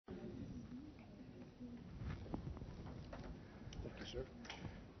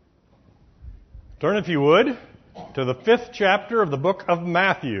Turn, if you would, to the 5th chapter of the book of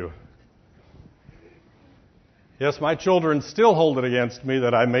Matthew. Yes, my children still hold it against me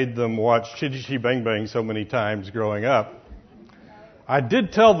that I made them watch Chitty Chitty Bang Bang so many times growing up. I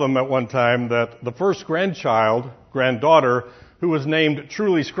did tell them at one time that the first granddaughter, who was named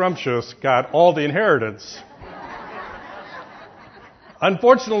Truly Scrumptious, got all the inheritance.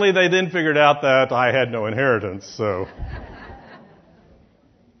 Unfortunately, they then figured out that I had no inheritance, so...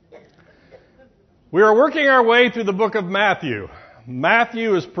 We are working our way through the book of Matthew.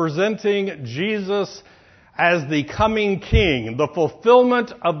 Matthew is presenting Jesus as the coming king, the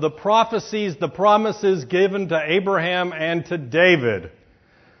fulfillment of the prophecies, the promises given to Abraham and to David.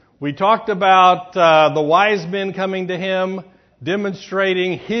 We talked about the wise men coming to him,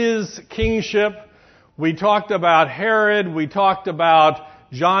 demonstrating his kingship. We talked about Herod. We talked about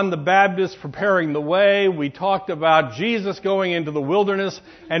John the Baptist preparing the way. We talked about Jesus going into the wilderness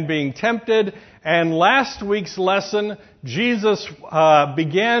and being tempted. And last week's lesson, Jesus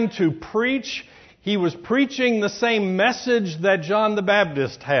began to preach. He was preaching the same message that John the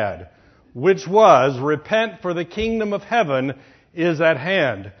Baptist had, which was, repent for the kingdom of heaven is at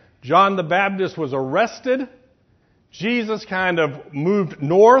hand. John the Baptist was arrested. Jesus kind of moved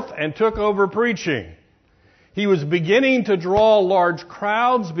north and took over preaching. He was beginning to draw large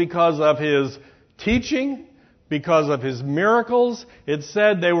crowds because of his teaching, because of his miracles. It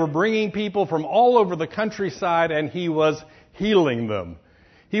said they were bringing people from all over the countryside and he was healing them.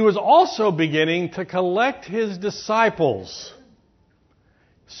 He was also beginning to collect his disciples.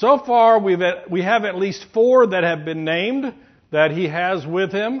 So far, we have at least 4 that have been named that he has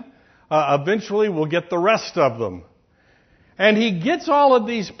with him. Eventually, we'll get the rest of them. And he gets all of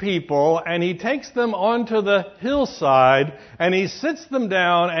these people and he takes them onto the hillside and he sits them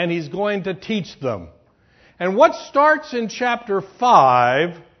down and he's going to teach them. And what starts in chapter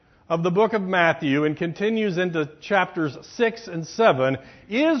 5 of the book of Matthew and continues into chapters 6 and 7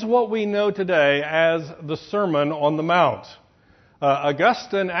 is what we know today as the Sermon on the Mount.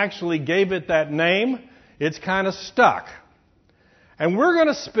 Augustine actually gave it that name. It's kind of stuck. And we're going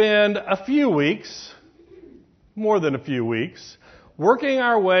to spend a few weeks, more than a few weeks, working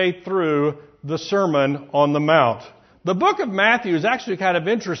our way through the Sermon on the Mount. The book of Matthew is actually kind of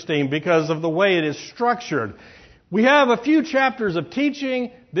interesting because of the way it is structured. We have a few chapters of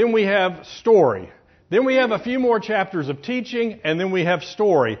teaching, then we have story. Then we have a few more chapters of teaching, and then we have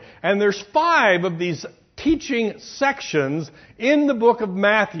story. And there's 5 of these teaching sections in the book of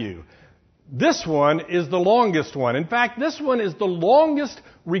Matthew. This one is the longest one. In fact, this one is the longest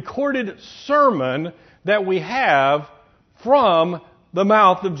recorded sermon that we have from the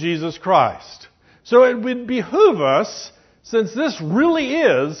mouth of Jesus Christ. So it would behoove us, since this really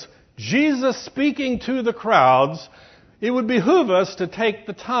is Jesus speaking to the crowds, it would behoove us to take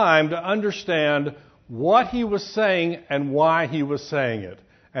the time to understand what he was saying and why he was saying it.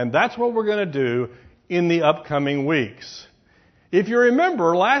 And that's what we're going to do in the upcoming weeks. If you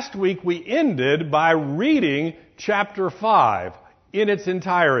remember, last week we ended by reading chapter 5 in its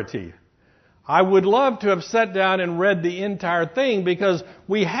entirety. I would love to have sat down and read the entire thing because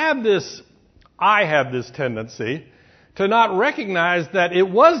I have this tendency to not recognize that it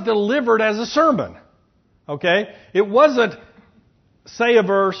was delivered as a sermon. Okay? It wasn't say a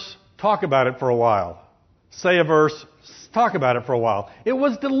verse, talk about it for a while. Say a verse, talk about it for a while. It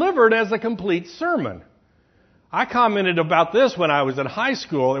was delivered as a complete sermon. I commented about this when I was in high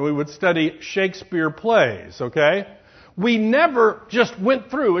school and we would study Shakespeare plays, okay? We never just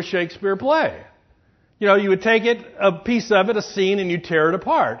went through a Shakespeare play. You know, you would take a piece of it, a scene, and you tear it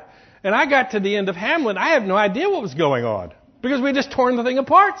apart. And I got to the end of Hamlet, I have no idea what was going on because we just torn the thing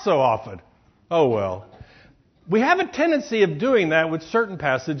apart so often. Oh well. We have a tendency of doing that with certain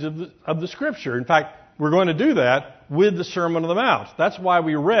passages of the Scripture. In fact, we're going to do that with the Sermon on the Mount. That's why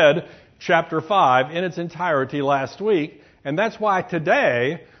we read chapter 5 in its entirety last week. And that's why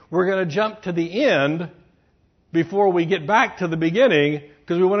today we're going to jump to the end before we get back to the beginning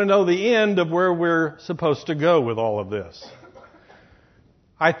because we want to know the end of where we're supposed to go with all of this.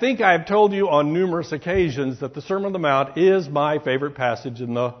 I think I've told you on numerous occasions that the Sermon on the Mount is my favorite passage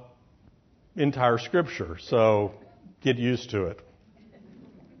in the entire Scripture, so get used to it.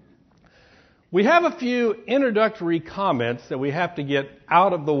 We have a few introductory comments that we have to get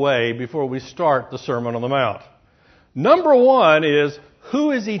out of the way before we start the Sermon on the Mount. Number 1 is,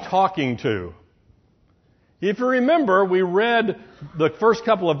 who is he talking to? If you remember, we read the first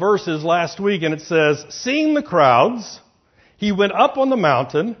couple of verses last week, and it says, seeing the crowds, he went up on the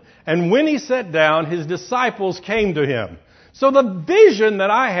mountain, and when he sat down, his disciples came to him. So the vision that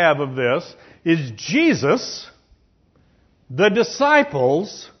I have of this is Jesus, the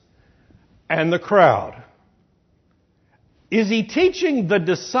disciples, and the crowd. Is he teaching the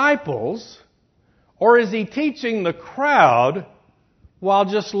disciples, or is he teaching the crowd while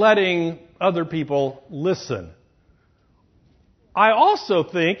just letting other people listen? I also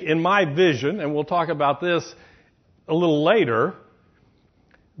think, in my vision, and we'll talk about this a little later,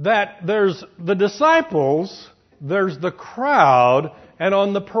 that there's the disciples, there's the crowd, and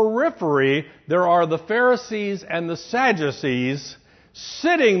on the periphery, there are the Pharisees and the Sadducees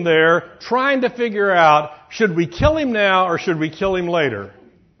sitting there trying to figure out, should we kill him now or should we kill him later?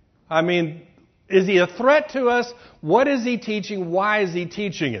 I mean, is he a threat to us? What is he teaching? Why is he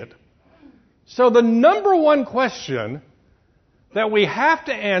teaching it? So the number one question that we have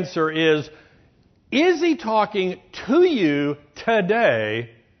to answer is he talking to you today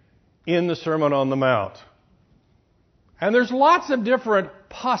in the Sermon on the Mount? And there's lots of different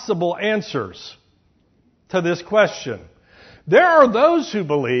possible answers to this question. There are those who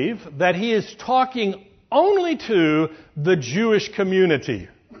believe that he is talking only to the Jewish community.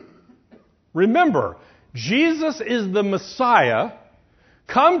 Remember, Jesus is the Messiah,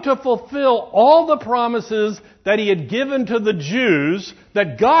 come to fulfill all the promises that he had given to the Jews,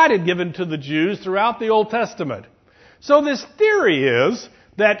 that God had given to the Jews throughout the Old Testament. So this theory is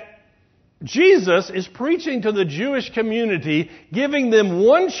that Jesus is preaching to the Jewish community, giving them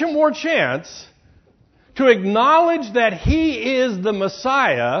one more chance to acknowledge that he is the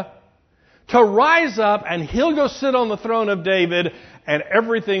Messiah, to rise up and he'll go sit on the throne of David and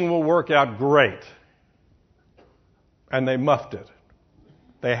everything will work out great. And they muffed it.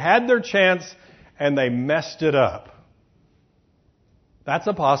 They had their chance and they messed it up. That's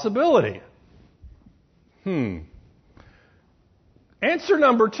a possibility. Answer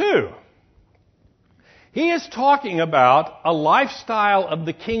number 2. He is talking about a lifestyle of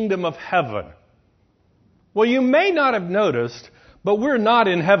the kingdom of heaven. Well, you may not have noticed, but we're not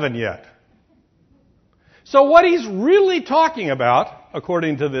in heaven yet. So what he's really talking about,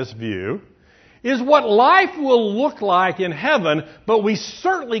 according to this view, is what life will look like in heaven, but we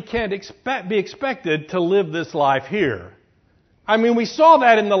certainly can't be expected to live this life here. I mean, we saw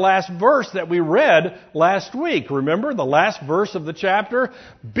that in the last verse that we read last week. Remember the last verse of the chapter?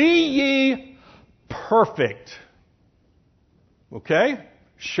 Be ye perfect. Okay?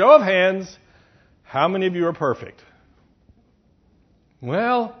 Show of hands. How many of you are perfect?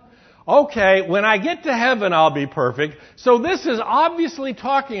 Well, okay, when I get to heaven, I'll be perfect. So this is obviously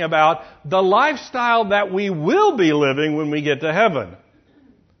talking about the lifestyle that we will be living when we get to heaven.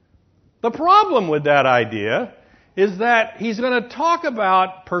 The problem with that idea is that he's going to talk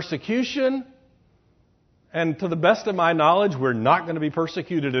about persecution, and to the best of my knowledge, we're not going to be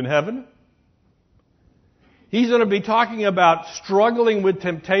persecuted in heaven. He's going to be talking about struggling with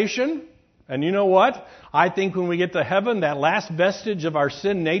temptation. And you know what? I think when we get to heaven, that last vestige of our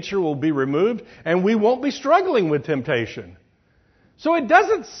sin nature will be removed, and we won't be struggling with temptation. So it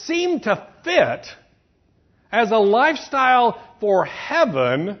doesn't seem to fit as a lifestyle for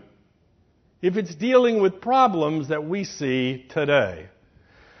heaven if it's dealing with problems that we see today.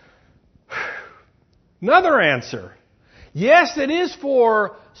 Another answer. Yes, it is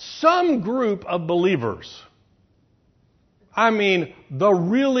for some group of believers. I mean, the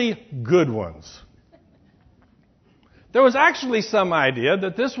really good ones. There was actually some idea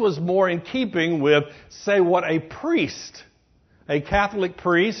that this was more in keeping with, say, what a priest, a Catholic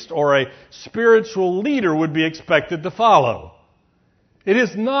priest or a spiritual leader would be expected to follow. It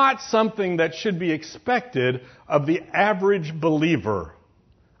is not something that should be expected of the average believer.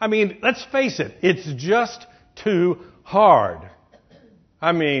 I mean, let's face it, it's just too hard.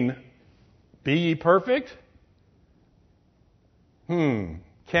 I mean, be ye perfect?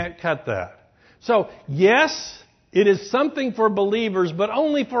 Can't cut that. So, yes, it is something for believers, but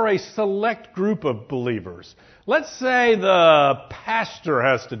only for a select group of believers. Let's say the pastor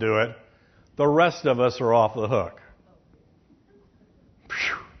has to do it. The rest of us are off the hook.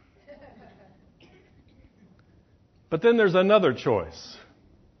 Phew. But then there's another choice.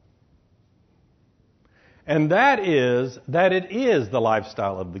 And that is that it is the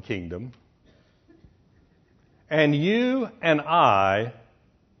lifestyle of the kingdom. And you and I,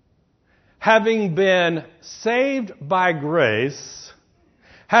 having been saved by grace,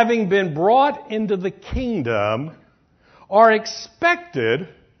 having been brought into the kingdom, are expected,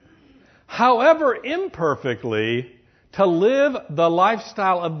 however imperfectly, to live the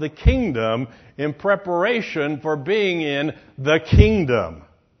lifestyle of the kingdom in preparation for being in the kingdom.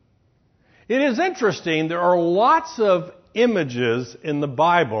 It is interesting, there are lots of images in the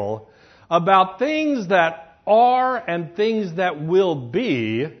Bible about things that are and things that will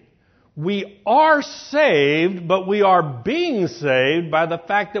be We are saved, but we are being saved by the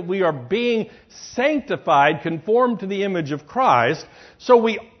fact that we are being sanctified, conformed to the image of Christ. So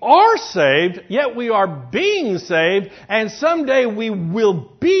we are saved, yet we are being saved, and someday we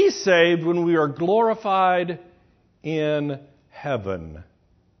will be saved when we are glorified in heaven.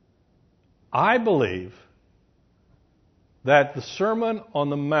 I believe that the Sermon on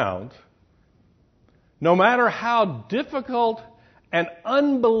the Mount, no matter how difficult and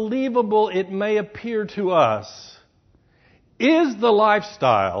unbelievable it may appear to us, is the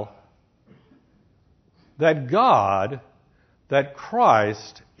lifestyle that God, that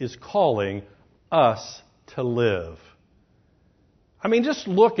Christ is calling us to live. I mean, just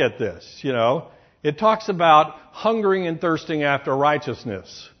look at this, It talks about hungering and thirsting after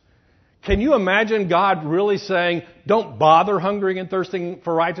righteousness. Can you imagine God really saying, don't bother hungering and thirsting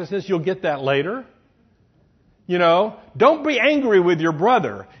for righteousness, you'll get that later? Don't be angry with your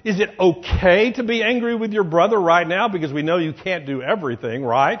brother. Is it okay to be angry with your brother right now? Because we know you can't do everything,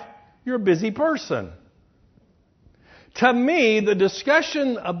 right? You're a busy person. To me, the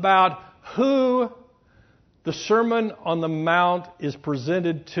discussion about who the Sermon on the Mount is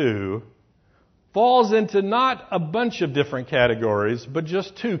presented to falls into not a bunch of different categories, but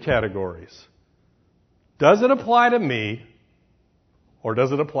just two categories. Does it apply to me, or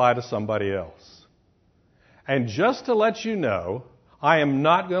does it apply to somebody else? And just to let you know, I am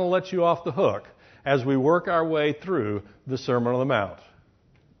not going to let you off the hook as we work our way through the Sermon on the Mount.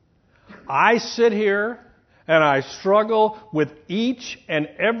 I sit here and I struggle with each and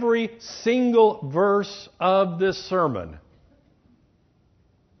every single verse of this sermon.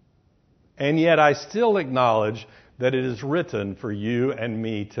 And yet I still acknowledge that it is written for you and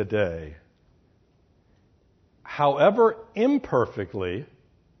me today. However imperfectly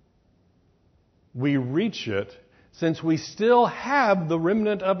we reach it, since we still have the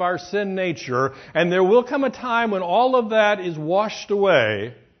remnant of our sin nature, and there will come a time when all of that is washed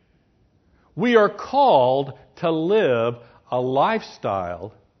away, we are called to live a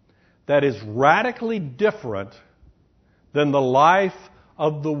lifestyle that is radically different than the life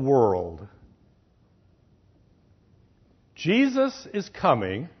of the world. Jesus is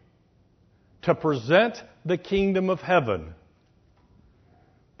coming to present the kingdom of heaven.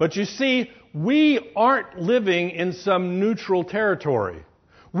 But you see, we aren't living in some neutral territory.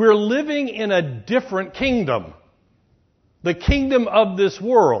 We're living in a different kingdom. The kingdom of this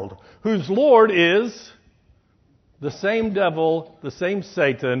world, whose Lord is the same devil, the same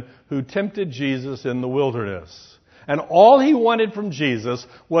Satan who tempted Jesus in the wilderness. And all he wanted from Jesus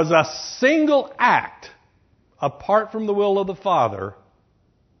was a single act apart from the will of the Father,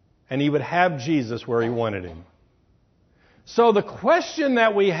 and he would have Jesus where he wanted him. So the question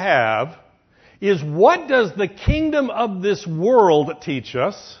that we have is, what does the kingdom of this world teach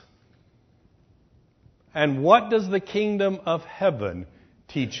us? And what does the kingdom of heaven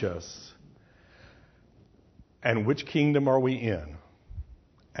teach us? And which kingdom are we in?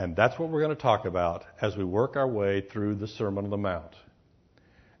 And that's what we're going to talk about as we work our way through the Sermon on the Mount.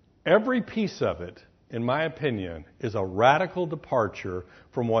 Every piece of it, in my opinion, is a radical departure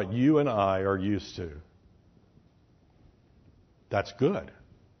from what you and I are used to. That's good.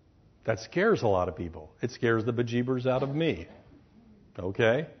 That scares a lot of people. It scares the bejeebers out of me.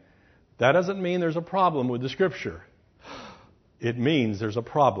 Okay? That doesn't mean there's a problem with the Scripture. It means there's a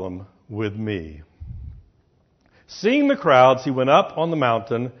problem with me. Seeing the crowds, he went up on the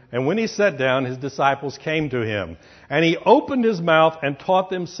mountain, and when he sat down, his disciples came to him. And he opened his mouth and taught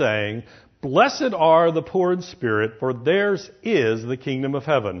them, saying, Blessed are the poor in spirit, for theirs is the kingdom of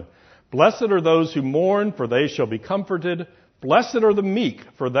heaven. Blessed are those who mourn, for they shall be comforted. Blessed are the meek,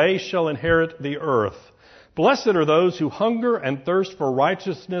 for they shall inherit the earth. Blessed are those who hunger and thirst for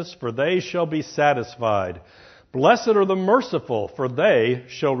righteousness, for they shall be satisfied. Blessed are the merciful, for they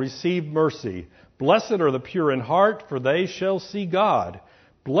shall receive mercy. Blessed are the pure in heart, for they shall see God.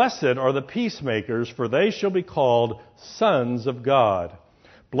 Blessed are the peacemakers, for they shall be called sons of God.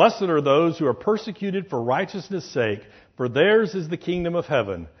 Blessed are those who are persecuted for righteousness' sake, for theirs is the kingdom of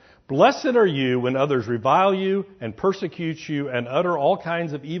heaven. Blessed are you when others revile you and persecute you and utter all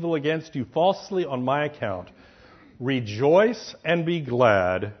kinds of evil against you falsely on my account. Rejoice and be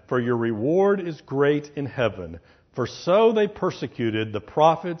glad, for your reward is great in heaven. For so they persecuted the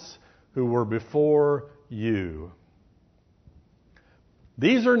prophets who were before you.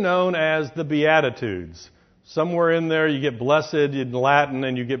 These are known as the Beatitudes. Somewhere in there you get blessed in Latin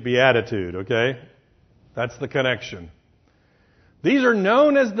and you get beatitude, okay? That's the connection. These are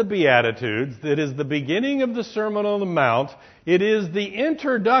known as the Beatitudes. It is the beginning of the Sermon on the Mount. It is the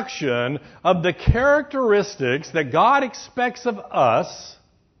introduction of the characteristics that God expects of us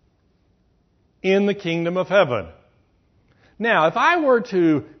in the kingdom of heaven. Now, if I were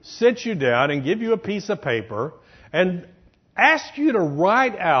to sit you down and give you a piece of paper and ask you to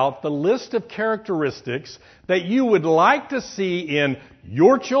write out the list of characteristics that you would like to see in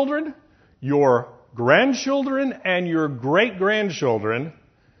your children, your grandchildren, and your great-grandchildren,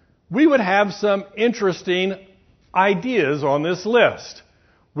 we would have some interesting ideas on this list.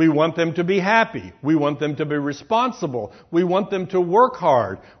 We want them to be happy. We want them to be responsible. We want them to work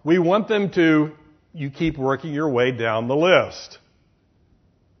hard. We want them to, you keep working your way down the list.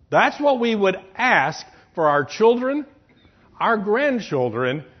 That's what we would ask for our children, our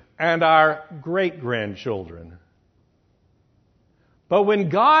grandchildren, and our great-grandchildren. But when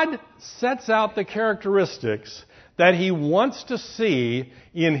God sets out the characteristics that He wants to see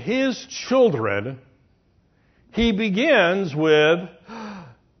in His children, He begins with,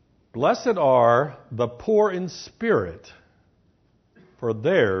 "Blessed are the poor in spirit, for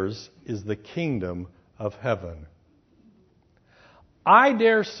theirs is the kingdom of heaven." I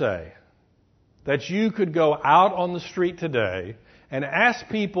dare say that you could go out on the street today and ask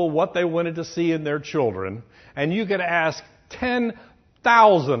people what they wanted to see in their children, and you could ask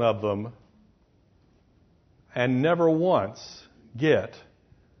 10,000 of them and never once get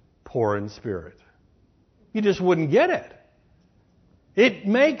poor in spirit. You just wouldn't get it. It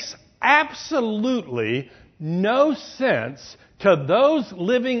makes absolutely no sense to those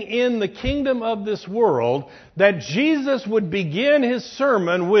living in the kingdom of this world that Jesus would begin His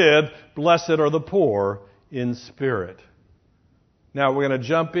sermon with, "Blessed are the poor in spirit." Now, we're going to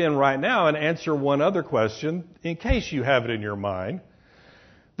jump in right now and answer one other question, in case you have it in your mind.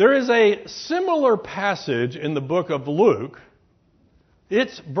 There is a similar passage in the book of Luke,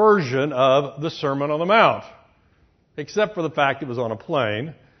 its version of the Sermon on the Mount, except for the fact it was on a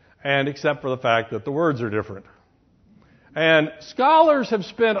plane, and except for the fact that the words are different. And scholars have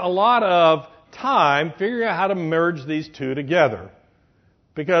spent a lot of time figuring out how to merge these two together,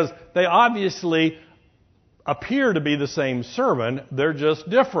 because they obviously appear to be the same sermon, they're just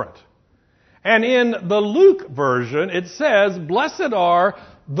different. And in the Luke version, it says, "Blessed are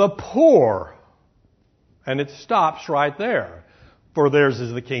the poor." And it stops right there. "For theirs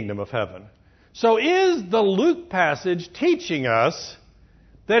is the kingdom of heaven." So is the Luke passage teaching us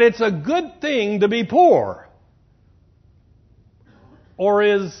that it's a good thing to be poor? Or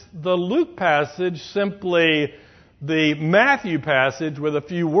is the Luke passage simply the Matthew passage with a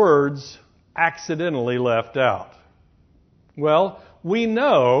few words accidentally left out? Well, we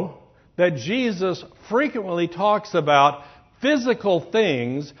know that Jesus frequently talks about physical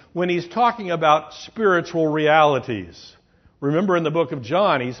things when He's talking about spiritual realities. Remember, in the book of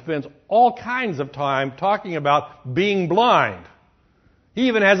John, He spends all kinds of time talking about being blind. He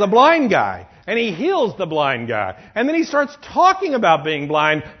even has a blind guy, and He heals the blind guy. And then He starts talking about being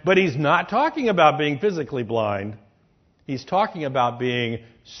blind, but He's not talking about being physically blind. He's talking about being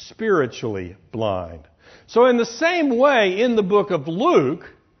spiritually blind. So in the same way, in the book of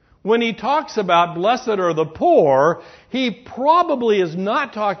Luke, when He talks about blessed are the poor, He probably is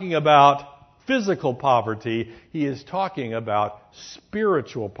not talking about physical poverty. He is talking about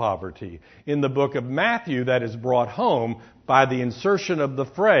spiritual poverty. In the book of Matthew, that is brought home by the insertion of the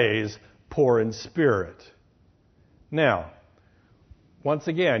phrase, "poor in spirit." Now, once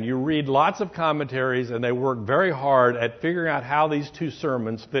again, you read lots of commentaries and they work very hard at figuring out how these two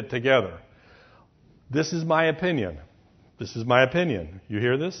sermons fit together. This is my opinion. This is my opinion. You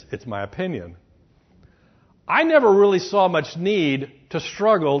hear this? It's my opinion. I never really saw much need to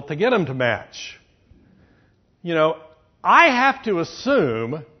struggle to get them to match. You know, I have to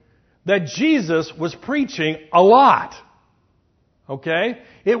assume that Jesus was preaching a lot. Okay?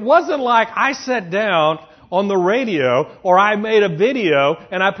 It wasn't like I sat down on the radio or I made a video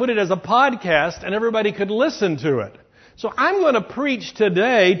and I put it as a podcast and everybody could listen to it. So I'm going to preach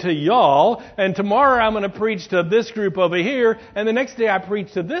today to y'all, and tomorrow I'm going to preach to this group over here, and the next day I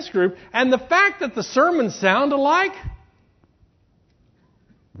preach to this group. And the fact that the sermons sound alike,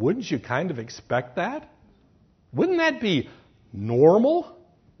 wouldn't you kind of expect that? Wouldn't that be normal?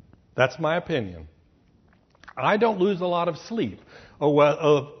 That's my opinion. I don't lose a lot of sleep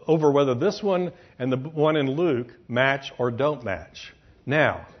over whether this one and the one in Luke match or don't match.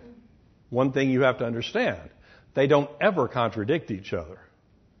 Now, one thing you have to understand, they don't ever contradict each other.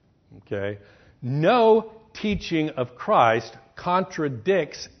 Okay? No teaching of Christ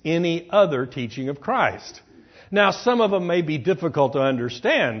contradicts any other teaching of Christ. Now, some of them may be difficult to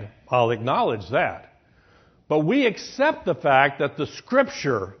understand. I'll acknowledge that. But we accept the fact that the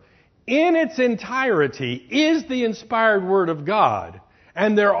Scripture, in its entirety, is the inspired Word of God.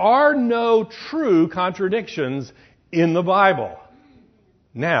 And there are no true contradictions in the Bible.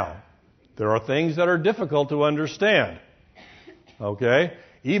 Now, There are things that are difficult to understand. Okay?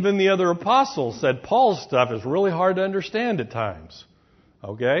 Even the other apostles said Paul's stuff is really hard to understand at times.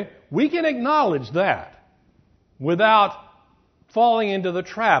 Okay? We can acknowledge that without falling into the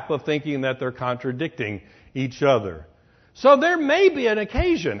trap of thinking that they're contradicting each other. So there may be an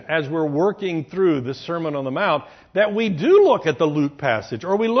occasion as we're working through the Sermon on the Mount that we do look at the Luke passage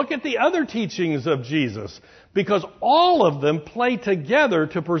or we look at the other teachings of Jesus, because all of them play together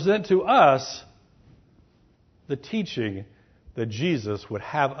to present to us the teaching that Jesus would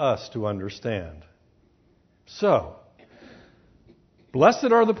have us to understand. So,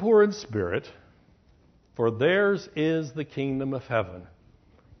 blessed are the poor in spirit, for theirs is the kingdom of heaven.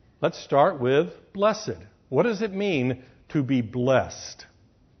 Let's start with blessed. What does it mean to be blessed?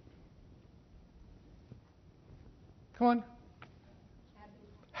 Come on.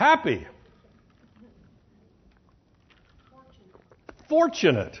 Happy.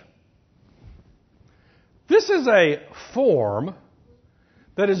 Fortunate. This is a form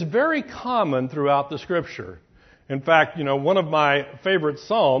that is very common throughout the Scripture. In fact, one of my favorite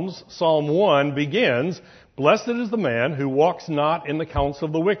Psalms, Psalm 1, begins, "Blessed is the man who walks not in the counsel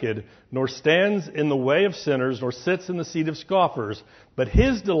of the wicked, nor stands in the way of sinners, nor sits in the seat of scoffers. But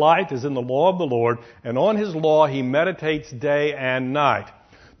his delight is in the law of the Lord, and on his law he meditates day and night."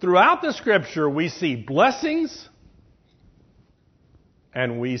 Throughout the Scripture, we see blessings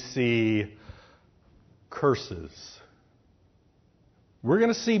and we see curses. We're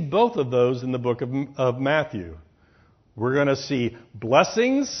going to see both of those in the book of Matthew. We're going to see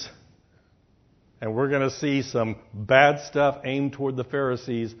blessings, and we're going to see some bad stuff aimed toward the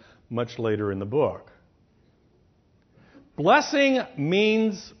Pharisees much later in the book. Blessing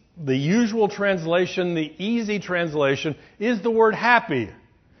means, the usual translation, the easy translation, is the word happy.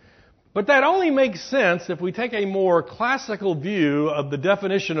 But that only makes sense if we take a more classical view of the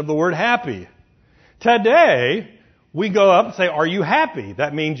definition of the word happy. Today, we go up and say, "Are you happy?"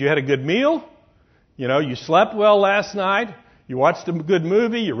 That means you had a good meal, you slept well last night, you watched a good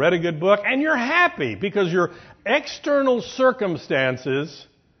movie, you read a good book, and you're happy because your external circumstances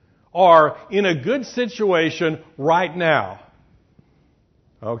are in a good situation right now.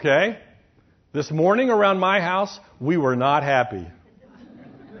 Okay? This morning around my house, we were not happy.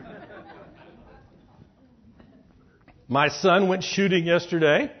 My son went shooting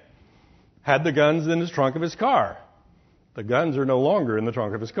yesterday, had the guns in his trunk of his car. The guns are no longer in the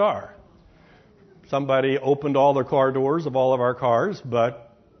trunk of his car. Somebody opened all the car doors of all of our cars,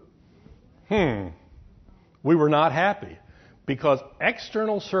 but we were not happy because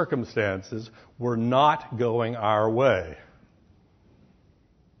external circumstances were not going our way.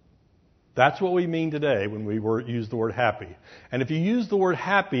 That's what we mean today when we use the word happy. And if you use the word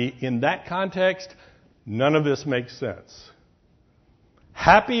happy in that context, none of this makes sense.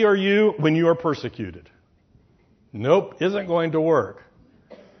 Happy are you when you are persecuted? Nope, isn't going to work.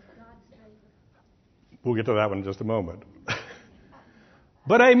 We'll get to that one in just a moment.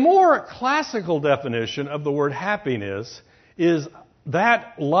 But a more classical definition of the word happiness is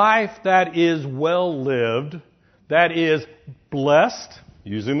that life that is well lived, that is blessed,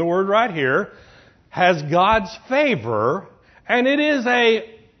 using the word right here, has God's favor, and it is a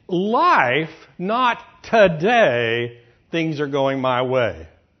life, not today, things are going my way.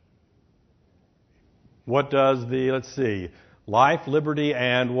 What does life, liberty,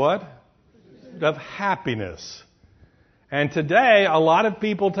 and what? Of happiness. And today, a lot of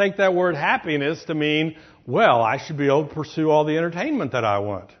people take that word happiness to mean, well, I should be able to pursue all the entertainment that I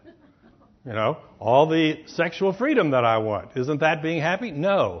want. All the sexual freedom that I want. Isn't that being happy?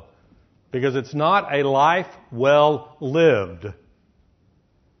 No. Because it's not a life well lived.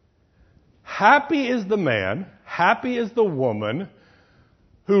 Happy is the man, happy is the woman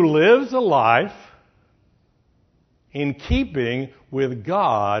who lives a life in keeping with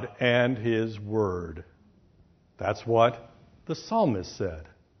God and His Word. That's what the psalmist said.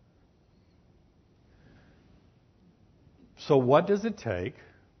 So what does it take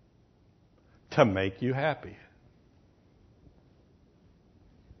to make you happy?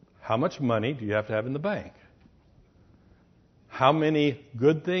 How much money do you have to have in the bank? How many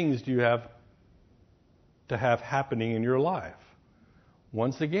good things do you have to have happening in your life?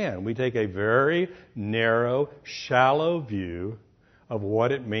 Once again, we take a very narrow, shallow view of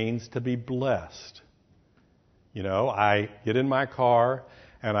what it means to be blessed. I get in my car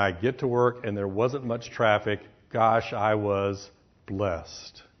and I get to work and there wasn't much traffic. Gosh, I was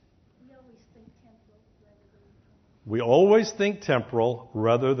blessed. We always think temporal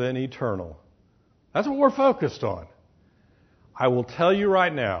rather than eternal. That's what we're focused on. I will tell you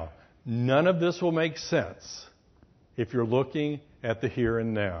right now, none of this will make sense if you're looking at the here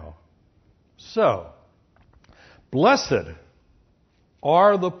and now. So, blessed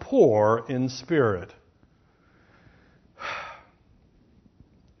are the poor in spirit.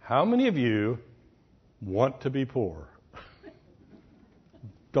 How many of you want to be poor?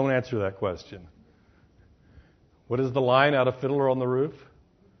 Don't answer that question. What is the line out of Fiddler on the Roof?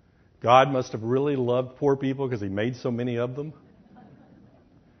 God must have really loved poor people because he made so many of them.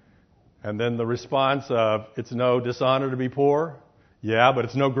 And then the response of, it's no dishonor to be poor. Yeah, but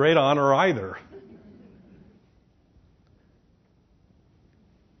it's no great honor either.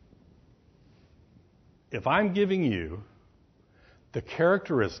 If I'm giving you the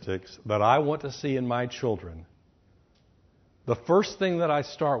characteristics that I want to see in my children, the first thing that I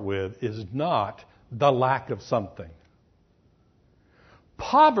start with is not the lack of something.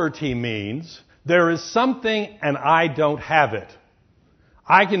 Poverty means there is something and I don't have it.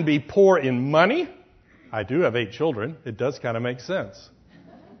 I can be poor in money. I do have 8 children. It does kind of make sense.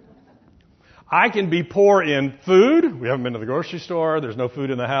 I can be poor in food. We haven't been to the grocery store. There's no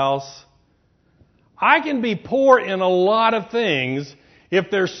food in the house. I can be poor in a lot of things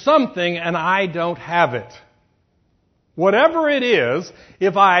if there's something and I don't have it. Whatever it is,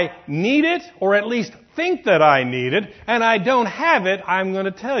 if I need it or at least think that I need it and I don't have it, I'm going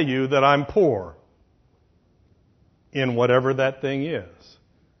to tell you that I'm poor in whatever that thing is.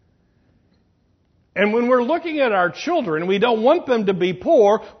 And when we're looking at our children, we don't want them to be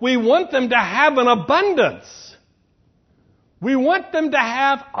poor. We want them to have an abundance. We want them to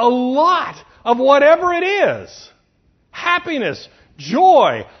have a lot of whatever it is. Happiness,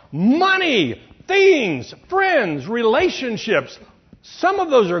 joy, money, things, friends, relationships. Some of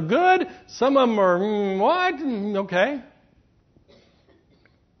those are good. Some of them are, what? Okay.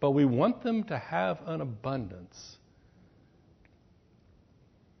 But we want them to have an abundance.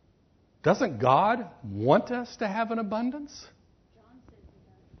 Doesn't God want us to have an abundance? John says he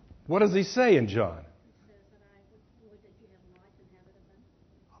does. What does he say in John? He says that I would that you have life and have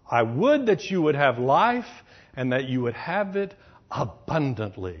it abundantly. I would that you would have life and that you would have it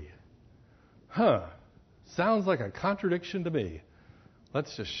abundantly. Sounds like a contradiction to me.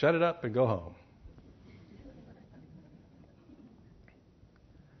 Let's just shut it up and go home.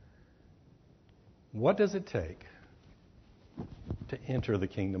 What does it take to enter the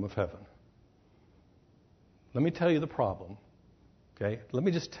kingdom of heaven? Let me tell you the problem. Okay? Let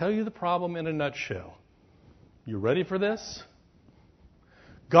me just tell you the problem in a nutshell. You ready for this?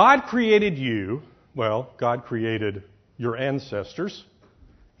 God created you, God created your ancestors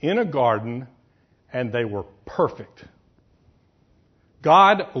in a garden, and they were perfect.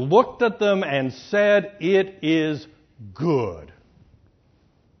 God looked at them and said, "It is good."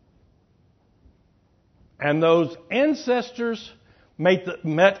 And those ancestors met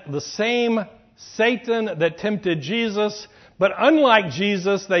the same Satan that tempted Jesus, but unlike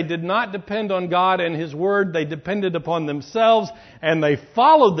Jesus, they did not depend on God and His Word. They depended upon themselves, and they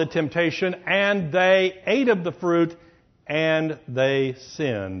followed the temptation, and they ate of the fruit, and they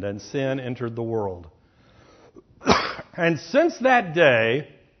sinned, and sin entered the world. And since that day,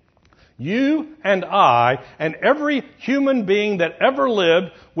 you and I, and every human being that ever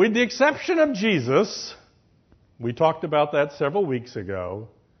lived, with the exception of Jesus, we talked about that several weeks ago,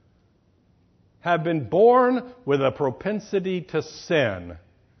 have been born with a propensity to sin.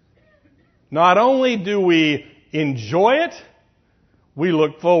 Not only do we enjoy it, we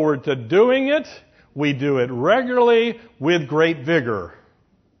look forward to doing it, we do it regularly with great vigor.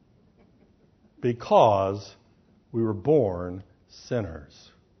 Because we were born sinners.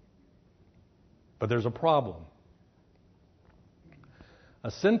 But there's a problem.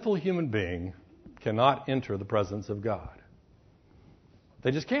 A sinful human being cannot enter the presence of God. They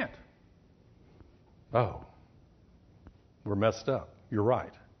just can't. Oh, we're messed up. You're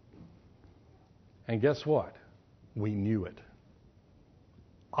right. And guess what? We knew it.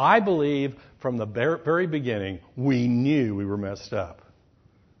 I believe from the very beginning, we knew we were messed up.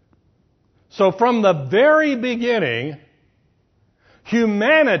 So from the very beginning,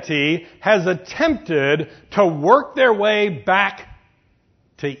 humanity has attempted to work their way back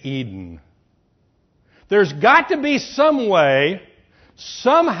to Eden. There's got to be some way,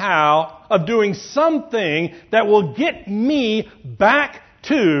 somehow, of doing something that will get me back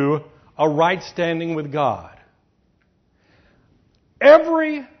to a right standing with God.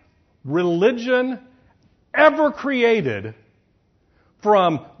 Every religion ever created,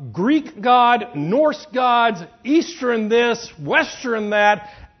 from Greek God, Norse gods, Eastern this, Western that,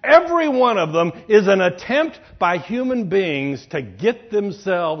 every one of them is an attempt by human beings to get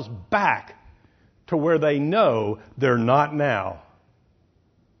themselves back to where they know they're not now.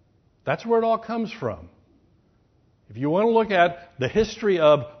 That's where it all comes from. If you want to look at the history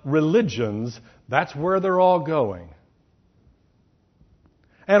of religions, that's where they're all going.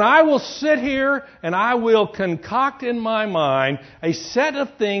 And I will sit here and I will concoct in my mind a set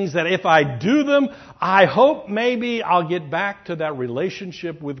of things that if I do them, I hope maybe I'll get back to that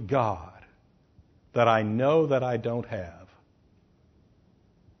relationship with God that I know that I don't have.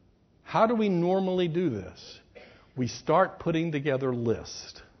 How do we normally do this? We start putting together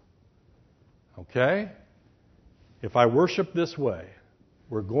lists. Okay? If I worship this way,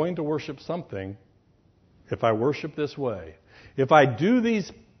 we're going to worship something. If I worship this way, if I do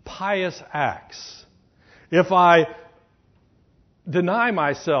these pious acts, if I deny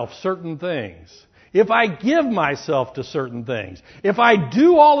myself certain things, if I give myself to certain things, if I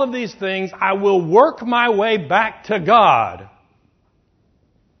do all of these things, I will work my way back to God.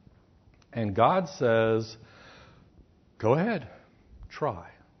 And God says, go ahead, try.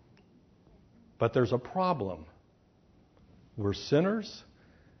 But there's a problem. We're sinners,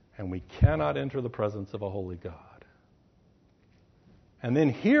 and we cannot enter the presence of a holy God. And then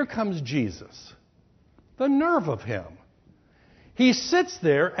here comes Jesus. The nerve of him. He sits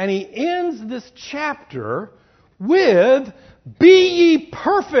there and he ends this chapter with, be ye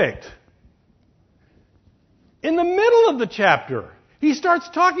perfect. In the middle of the chapter, he starts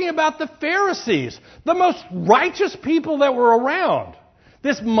talking about the Pharisees, the most righteous people that were around.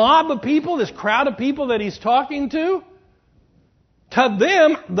 This mob of people, this crowd of people that he's talking to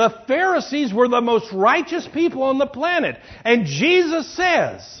them, the Pharisees were the most righteous people on the planet. And Jesus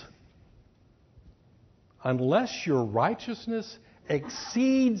says, unless your righteousness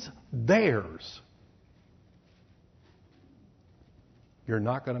exceeds theirs, you're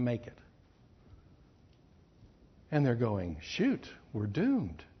not going to make it. And they're going, shoot, we're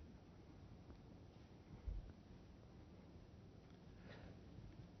doomed.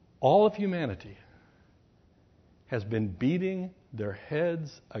 All of humanity has been beating their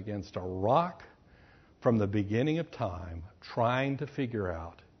heads against a rock from the beginning of time, trying to figure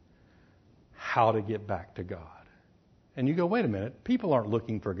out how to get back to God. And you go, wait a minute, people aren't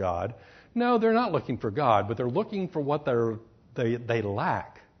looking for God. No, they're not looking for God, but they're looking for what they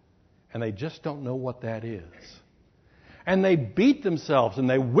lack, and they just don't know what that is. And they beat themselves, and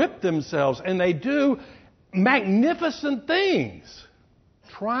they whip themselves, and they do magnificent things,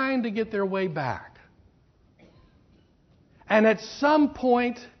 trying to get their way back. And at some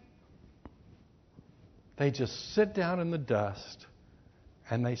point, they just sit down in the dust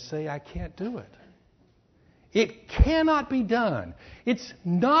and they say, I can't do it. It cannot be done. It's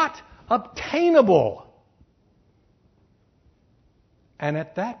not obtainable. And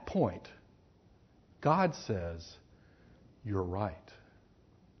at that point, God says, you're right.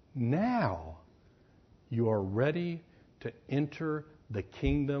 Now you are ready to enter the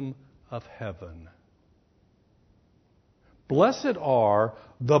kingdom of heaven. Blessed are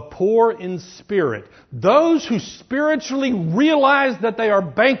the poor in spirit, those who spiritually realize that they are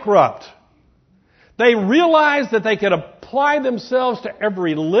bankrupt. They realize that they can apply themselves to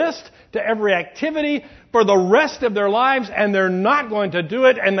every list, to every activity for the rest of their lives, and they're not going to do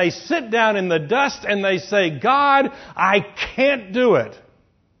it, and they sit down in the dust and they say, God, I can't do it.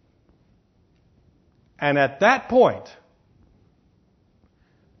 And at that point,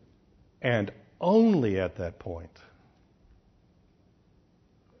 and only at that point,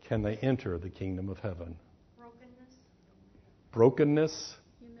 can they enter the kingdom of heaven? Brokenness.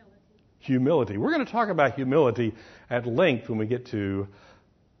 Humility. We're going to talk about humility at length when we get to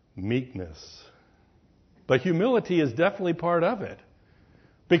meekness. But humility is definitely part of it.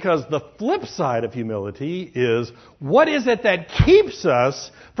 Because the flip side of humility is, what is it that keeps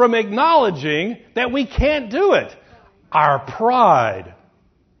us from acknowledging that we can't do it? Our pride.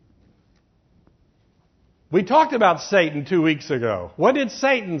 We talked about Satan 2 weeks ago. What did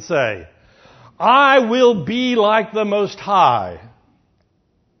Satan say? I will be like the Most High.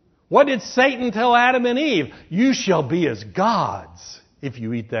 What did Satan tell Adam and Eve? You shall be as gods if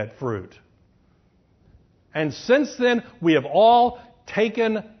you eat that fruit. And since then, we have all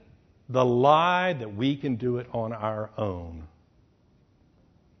taken the lie that we can do it on our own.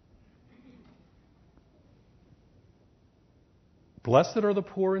 Blessed are the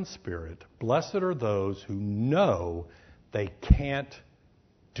poor in spirit. Blessed are those who know they can't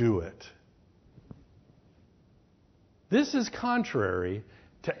do it. This is contrary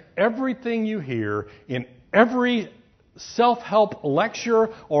to everything you hear in every self-help lecture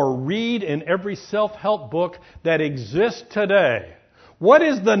or read in every self-help book that exists today. What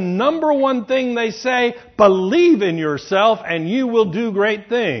is the number one thing they say? Believe in yourself and you will do great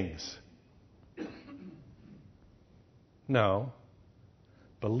things. No.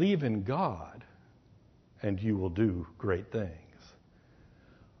 Believe in God and you will do great things.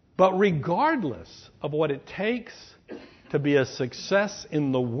 But regardless of what it takes to be a success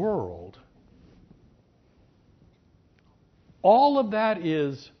in the world, all of that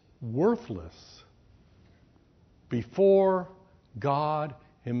is worthless before God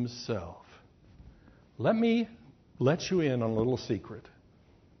Himself. Let me let you in on a little secret.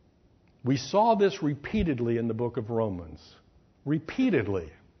 We saw this repeatedly in the book of Romans. Repeatedly.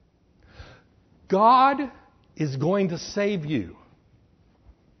 God is going to save you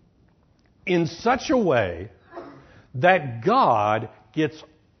in such a way that God gets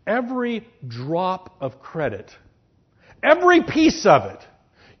every drop of credit, every piece of it.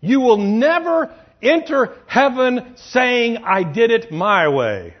 You will never enter heaven saying, I did it my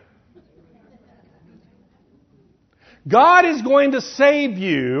way. God is going to save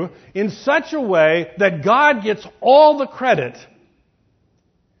you in such a way that God gets all the credit.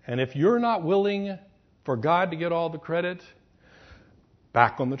 And if you're not willing for God to get all the credit,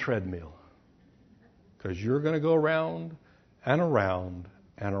 back on the treadmill. Because you're going to go around and around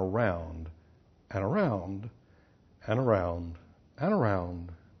and around and around and around and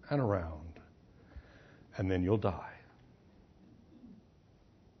around and around. And then you'll die.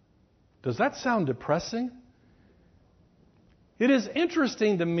 Does that sound depressing? It is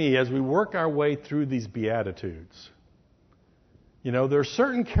interesting to me as we work our way through these Beatitudes. You know, there are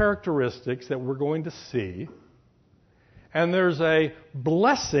certain characteristics that we're going to see, and there's a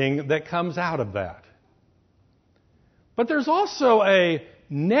blessing that comes out of that. But there's also a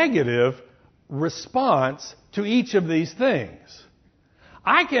negative response to each of these things.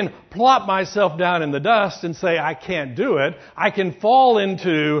 I can plop myself down in the dust and say, I can't do it. I can fall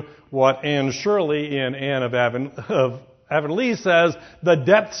into what Anne Shirley in Anne of Avonlea says, the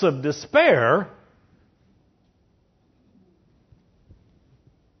depths of despair.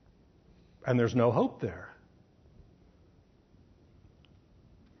 And there's no hope there.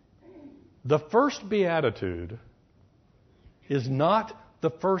 The first beatitude is not the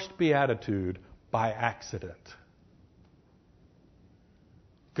first beatitude by accident.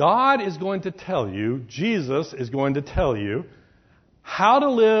 God is going to tell you, Jesus is going to tell you, how to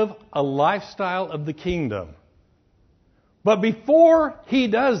live a lifestyle of the kingdom. But before He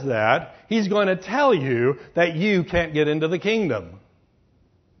does that, He's going to tell you that you can't get into the kingdom.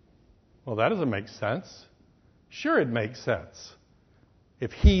 Well, that doesn't make sense. Sure, it makes sense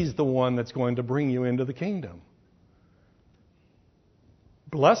if He's the one that's going to bring you into the kingdom.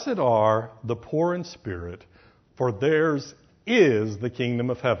 Blessed are the poor in spirit, for theirs is the kingdom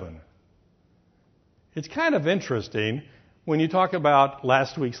of heaven. It's kind of interesting when you talk about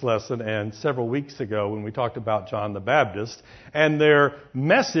last week's lesson and several weeks ago when we talked about John the Baptist, and their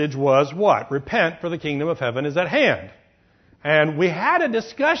message was what? Repent, for the kingdom of heaven is at hand. And we had a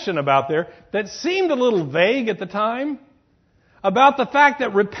discussion about there that seemed a little vague at the time about the fact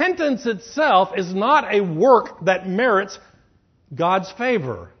that repentance itself is not a work that merits God's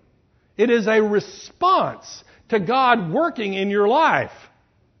favor. It is a response to God working in your life.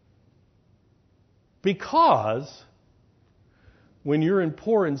 Because when you're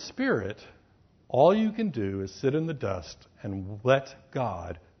poor in spirit, all you can do is sit in the dust and let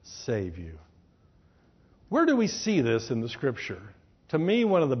God save you. Where do we see this in the Scripture? To me,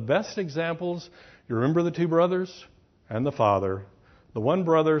 one of the best examples, you remember the two brothers and the father. The one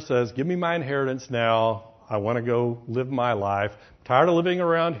brother says, give me my inheritance now. I want to go live my life. I'm tired of living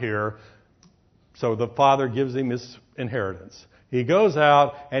around here. So the father gives him his inheritance. He goes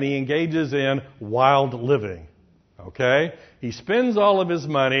out and he engages in wild living. Okay? He spends all of his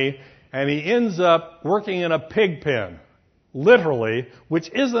money and he ends up working in a pig pen. Literally,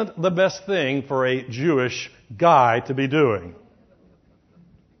 which isn't the best thing for a Jewish guy to be doing.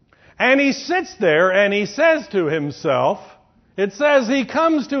 And he sits there and he says to himself, it says he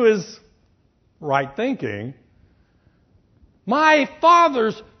comes to his right thinking, my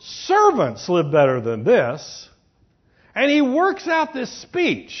father's servants live better than this. And he works out this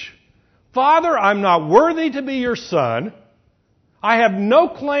speech. Father, I'm not worthy to be your son. I have no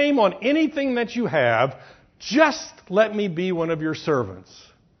claim on anything that you have. Just let me be one of your servants.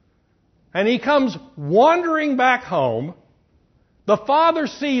 And he comes wandering back home. The father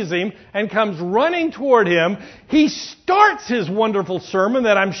sees him and comes running toward him. He starts his wonderful sermon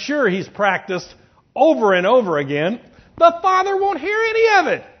that I'm sure he's practiced over and over again. The father won't hear any of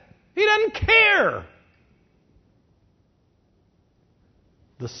it. He doesn't care.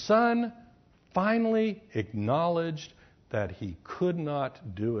 The son finally acknowledged that he could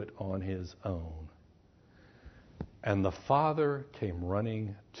not do it on his own. And the father came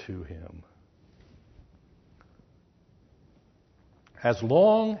running to him. As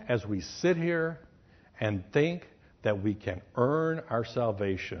long as we sit here and think that we can earn our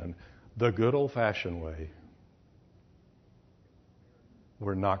salvation the good old-fashioned way,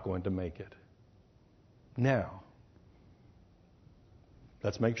 we're not going to make it. Now,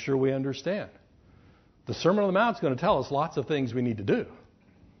 let's make sure we understand. The Sermon on the Mount is going to tell us lots of things we need to do.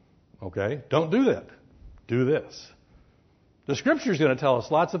 Okay? Don't do that. Do this. The Scripture is going to tell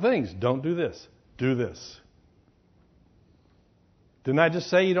us lots of things. Don't do this. Do this. Didn't I just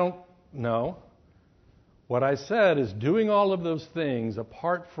say you don't? No. What I said is doing all of those things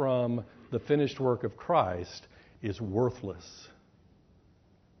apart from the finished work of Christ is worthless.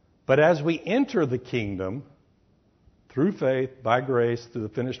 But as we enter the kingdom, through faith, by grace, through the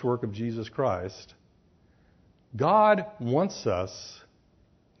finished work of Jesus Christ, God wants us,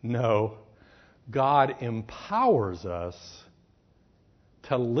 no, God empowers us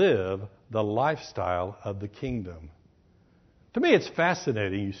to live the lifestyle of the kingdom. To me, it's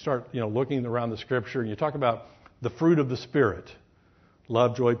fascinating. You start, looking around the Scripture, and you talk about the fruit of the Spirit: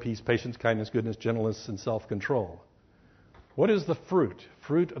 love, joy, peace, patience, kindness, goodness, gentleness, and self-control. What is the fruit?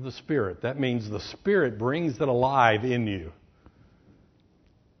 Fruit of the Spirit. That means the Spirit brings it alive in you.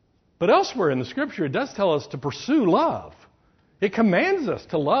 But elsewhere in the Scripture, it does tell us to pursue love. It commands us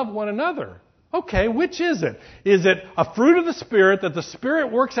to love one another. Okay, which is it? Is it a fruit of the Spirit that the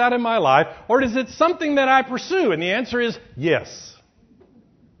Spirit works out in my life, or is it something that I pursue? And the answer is yes.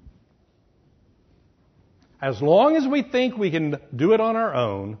 As long as we think we can do it on our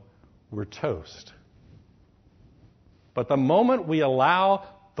own, we're toast. But the moment we allow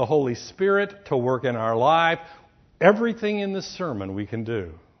the Holy Spirit to work in our life, everything in this sermon we can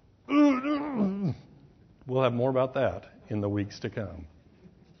do. We'll have more about that in the weeks to come.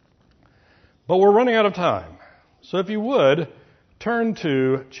 But we're running out of time. So if you would, turn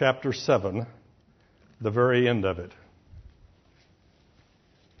to chapter 7, the very end of it.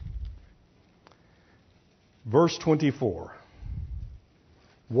 Verse 24.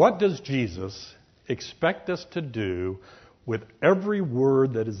 What does Jesus expect us to do with every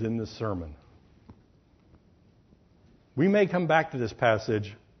word that is in this sermon? We may come back to this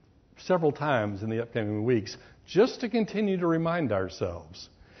passage several times in the upcoming weeks just to continue to remind ourselves.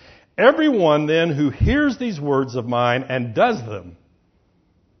 Everyone then who hears these words of mine and does them,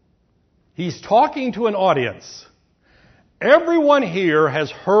 he's talking to an audience. Everyone here has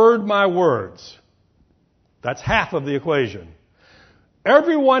heard my words. That's half of the equation.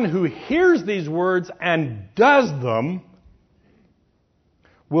 Everyone who hears these words and does them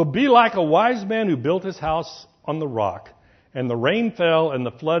will be like a wise man who built his house on the rock. And the rain fell, and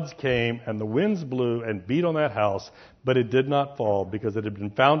the floods came, and the winds blew and beat on that house, but it did not fall, because it had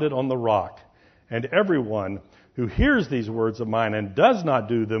been founded on the rock. And everyone who hears these words of mine and does not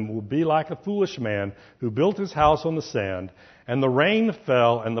do them will be like a foolish man who built his house on the sand. And the rain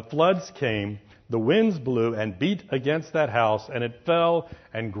fell, and the floods came, the winds blew and beat against that house, and it fell,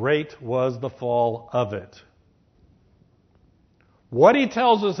 and great was the fall of it. What he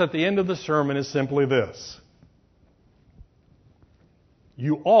tells us at the end of the sermon is simply this: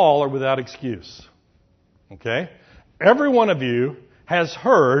 you all are without excuse. Okay? Every one of you has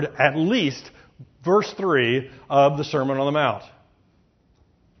heard at least verse 3 of the Sermon on the Mount.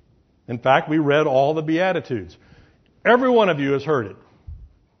 In fact, we read all the Beatitudes. Every one of you has heard it.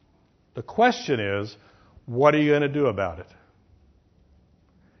 The question is, what are you going to do about it?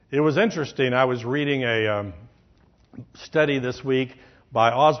 It was interesting. I was reading a study this week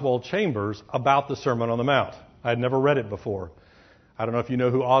by Oswald Chambers about the Sermon on the Mount. I had never read it before. I don't know if you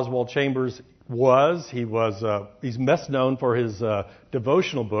know who Oswald Chambers was. He's best known for his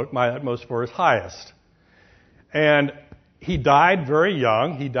devotional book, My Utmost for His Highest. And he died very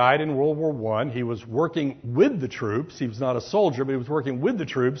young. He died in World War I. He was working with the troops. He was not a soldier, but he was working with the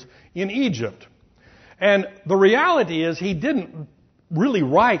troops in Egypt. And the reality is he didn't really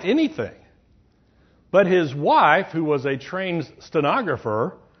write anything. But his wife, who was a trained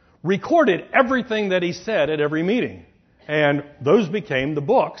stenographer, recorded everything that he said at every meeting. And those became the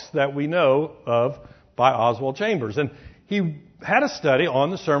books that we know of by Oswald Chambers. And he had a study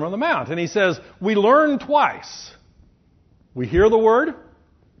on the Sermon on the Mount. And he says, we learn twice. We hear the word,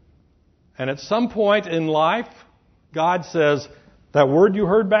 and at some point in life, God says, that word you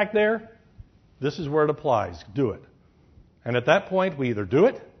heard back there, this is where it applies. Do it. And at that point, we either do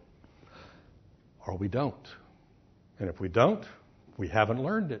it or we don't. And if we don't, we haven't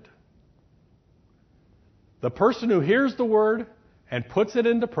learned it. The person who hears the word and puts it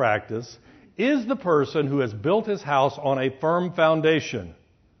into practice is the person who has built his house on a firm foundation.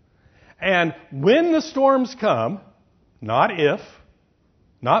 And when the storms come, not if,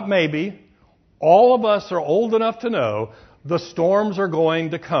 not maybe, all of us are old enough to know the storms are going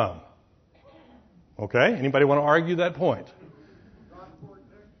to come. Okay? Anybody want to argue that point?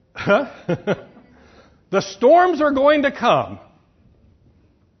 The storms are going to come.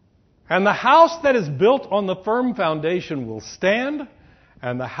 And the house that is built on the firm foundation will stand,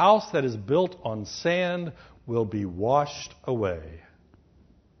 and the house that is built on sand will be washed away.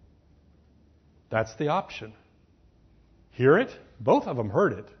 That's the option. Hear it? Both of them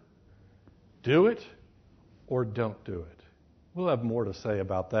heard it. Do it or don't do it. We'll have more to say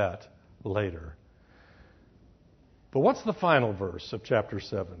about that later. But what's the final verse of chapter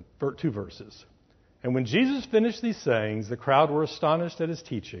 7? 2 verses. And when Jesus finished these sayings, the crowd were astonished at his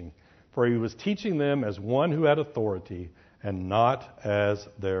teaching, for he was teaching them as one who had authority and not as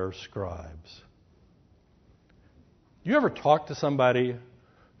their scribes. You ever talk to somebody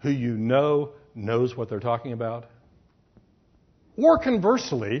who you know knows what they're talking about? Or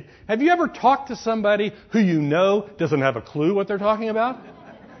conversely, have you ever talked to somebody who you know doesn't have a clue what they're talking about?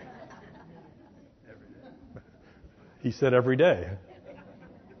 He said every day.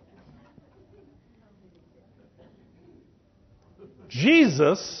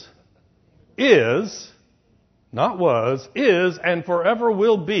 Jesus is, not was, is, and forever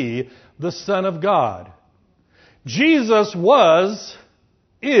will be the Son of God. Jesus was,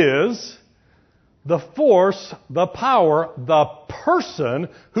 is, the force, the power, the person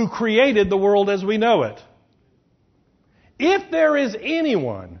who created the world as we know it. If there is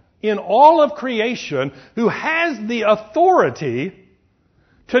anyone in all of creation who has the authority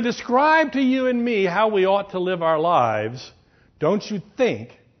to describe to you and me how we ought to live our lives, don't you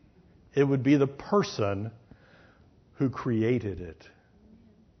think it would be the person who created it?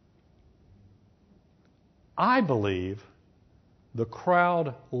 I believe the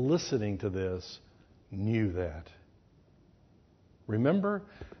crowd listening to this knew that. Remember,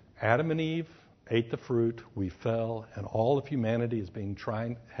 Adam and Eve ate the fruit, we fell, and all of humanity has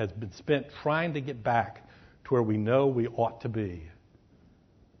been spent trying to get back to where we know we ought to be.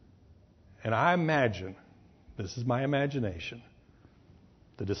 And I imagine, this is my imagination,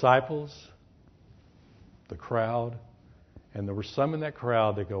 the disciples, the crowd, and there were some in that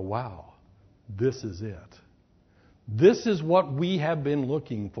crowd that go, wow, this is it. This is what we have been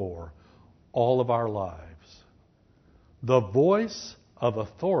looking for all of our lives. The voice of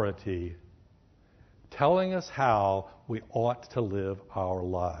authority telling us how we ought to live our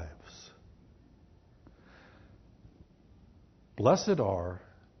lives. Blessed are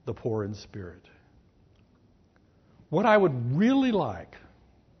the poor in spirit. What I would really like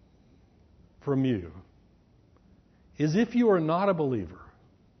from you is, if you are not a believer,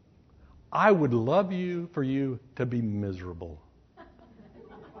 I would love for you to be miserable.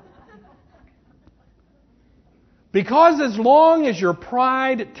 Because as long as your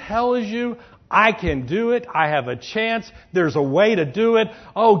pride tells you, I can do it, I have a chance, there's a way to do it,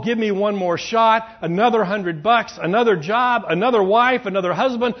 oh, give me one more shot, another $100, another job, another wife, another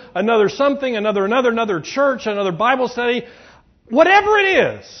husband, another something, another church, another Bible study, whatever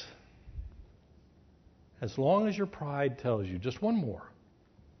it is, as long as your pride tells you just one more,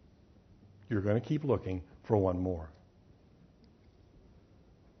 you're going to keep looking for one more.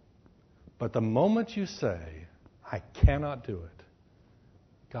 But the moment you say, I cannot do it,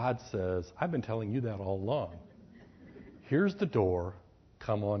 God says, I've been telling you that all along. Here's the door,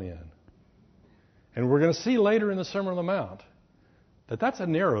 come on in. And we're going to see later in the Sermon on the Mount that that's a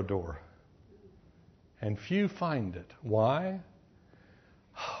narrow door. And few find it. Why?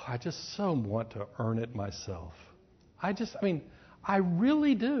 Oh, I just so want to earn it myself. I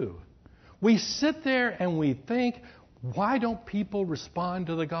really do. We sit there and we think, why don't people respond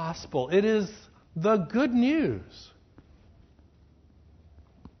to the gospel? It is the good news.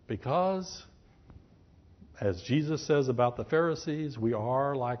 Because, as Jesus says about the Pharisees, we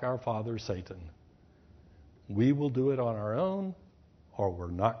are like our father Satan. We will do it on our own, or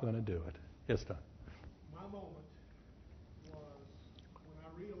we're not going to do it. Yes, Don. My moment was when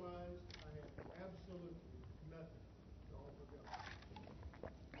I realized I had absolutely nothing to offer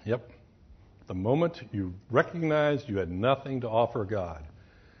God. Yep. The moment you recognized you had nothing to offer God.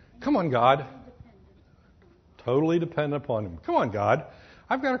 Come on, God. Totally dependent upon Him. Come on, God.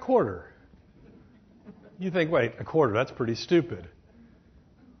 I've got a quarter. You think, wait, a quarter, that's pretty stupid.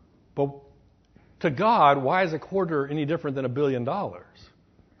 But to God, why is a quarter any different than $1 billion? $1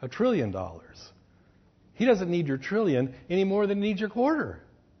 trillion? He doesn't need your trillion any more than he needs your quarter.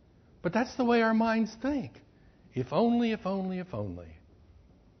 But that's the way our minds think. If only, if only, if only.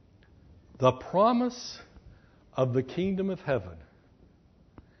 The promise of the kingdom of heaven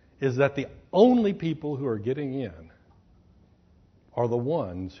is that the only people who are getting in are the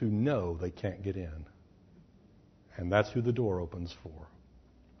ones who know they can't get in. And that's who the door opens for.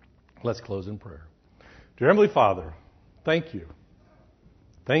 Let's close in prayer. Dear Heavenly Father, thank you.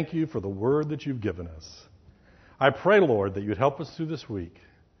 Thank you for the word that you've given us. I pray, Lord, that you'd help us through this week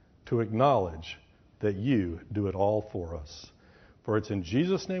to acknowledge that you do it all for us. For it's in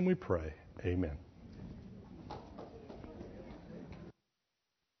Jesus' name we pray. Amen.